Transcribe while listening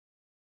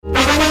It's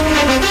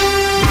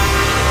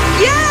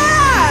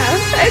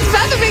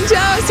Beth and Big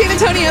Joe, San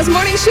Antonio's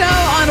morning show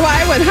on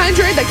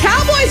Y100. The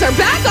Cowboys are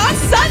back on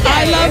Sunday.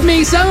 I love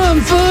me some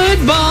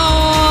football,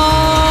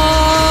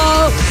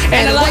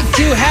 and I like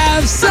to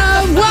have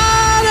some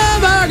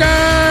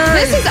Whataburger.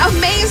 This is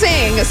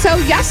amazing. So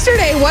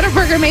yesterday,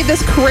 Whataburger made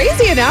this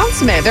crazy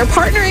announcement. They're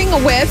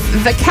partnering with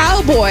the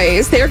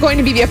Cowboys. They're going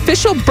to be the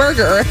official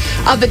burger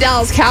of the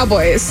Dallas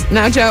Cowboys.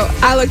 Now, Joe,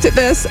 I looked at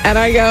this and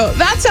I go,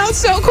 that sounds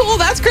so cool.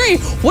 That's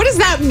great. What does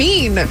that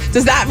mean?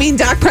 Does that mean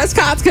Dak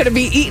Prescott's going to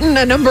be eating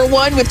a number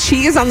one with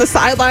cheese on the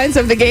sidelines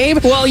of the game?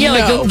 Well, yeah,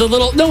 no. like the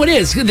little, no, it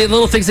is. The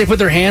little things they put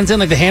their hands in,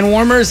 like the hand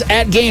warmers.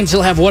 At games,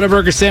 he'll have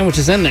Whataburger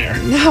sandwiches in there.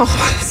 No.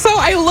 So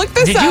I looked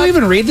this up. Did you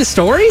even read the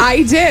story?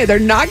 I did. They're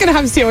not going to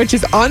have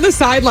sandwiches on the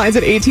sidelines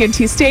at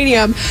AT&T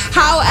Stadium.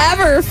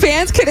 However,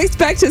 fans can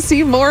expect to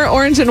see more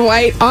orange and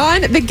white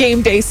on the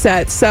game day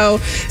set. So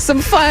some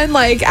fun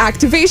like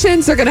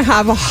activations. They're going to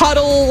have a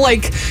huddle,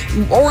 like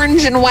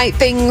orange and white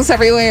things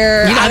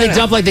everywhere. You know how they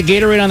dump like the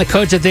Gatorade on the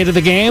coach at the end of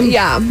the game?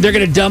 Yeah. They're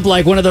going to dump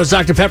like one of those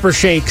Dr. Pepper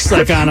shakes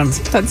like on them.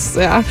 That's,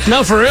 yeah.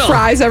 No, for real.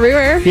 Fries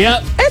everywhere.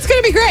 Yep. It's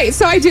going to be great.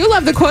 So I do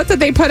love the quote that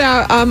they put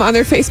out on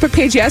their Facebook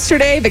page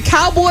yesterday. The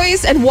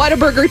Cowboys and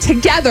Whataburger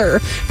together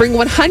bring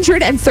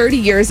 130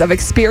 years of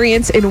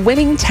experience in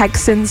winning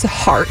Texans'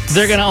 hearts.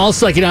 They're going to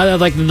also, like, you know, how they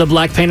have like the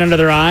black paint under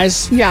their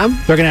eyes? Yeah.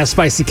 They're going to have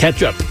spicy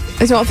ketchup.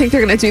 I don't think they're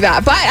going to do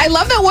that. But I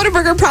love that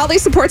Whataburger proudly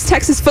supports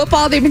Texas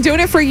football. They've been doing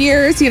it for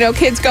years. You know,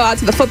 kids go out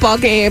to the football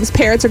games.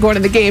 Parents are going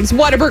to the games.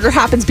 Whataburger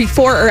happens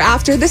before or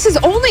after. This is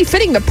only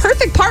fitting the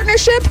perfect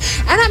partnership.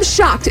 And I'm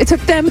shocked it took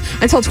them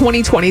until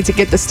 2020 to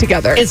get this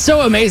together. It's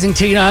so amazing,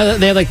 too. You know how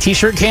they have like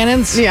T-shirt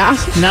cannons? Yeah.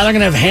 Now they're going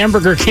to have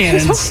hamburger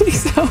cannons. I don't think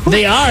so.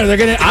 They are. They're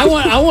going to. I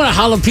want a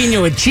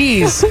jalapeno with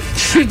cheese.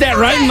 Shoot that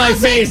right in my I'll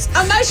face. take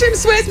a mushroom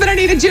Swiss, but I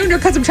need a junior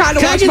because I'm trying to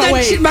Can I watch get my that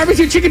weight.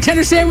 barbecue chicken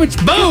tender sandwich?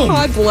 Boom.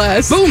 God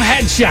bless. Boom,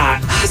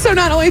 headshot. So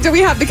not only do we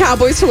have the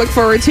Cowboys to look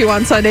forward to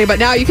on Sunday, but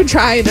now you can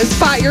try and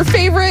spot your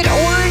favorite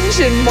orange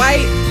and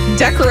white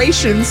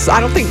decorations. I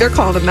don't think they're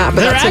calling them that,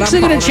 but They're that's what actually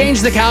I'm going to change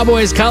the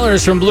Cowboys'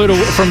 colors from blue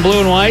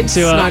and white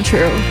to. It's not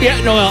true.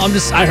 Yeah, no, well,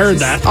 I heard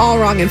that. All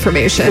wrong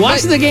information.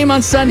 Watch the game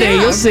on Sunday.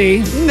 Yeah. You'll see.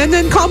 And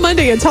then call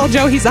Monday and tell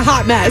Joe he's a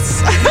hot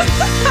mess.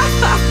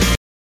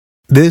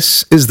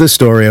 This is the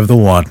story of the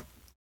one.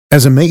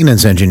 As a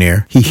maintenance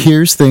engineer, he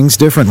hears things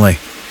differently.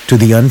 To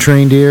the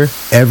untrained ear,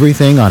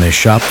 everything on his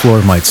shop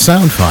floor might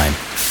sound fine,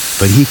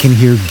 but he can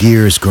hear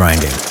gears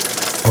grinding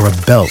or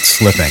a belt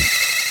slipping.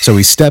 So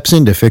he steps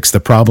in to fix the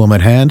problem at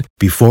hand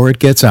before it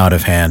gets out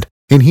of hand.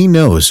 And he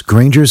knows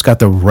Grainger's got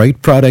the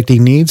right product he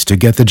needs to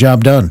get the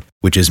job done,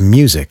 which is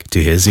music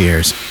to his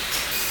ears.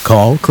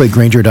 Call, click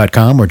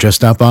Grainger.com, or just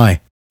stop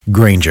by.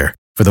 Grainger,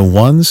 for the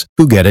ones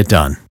who get it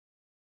done.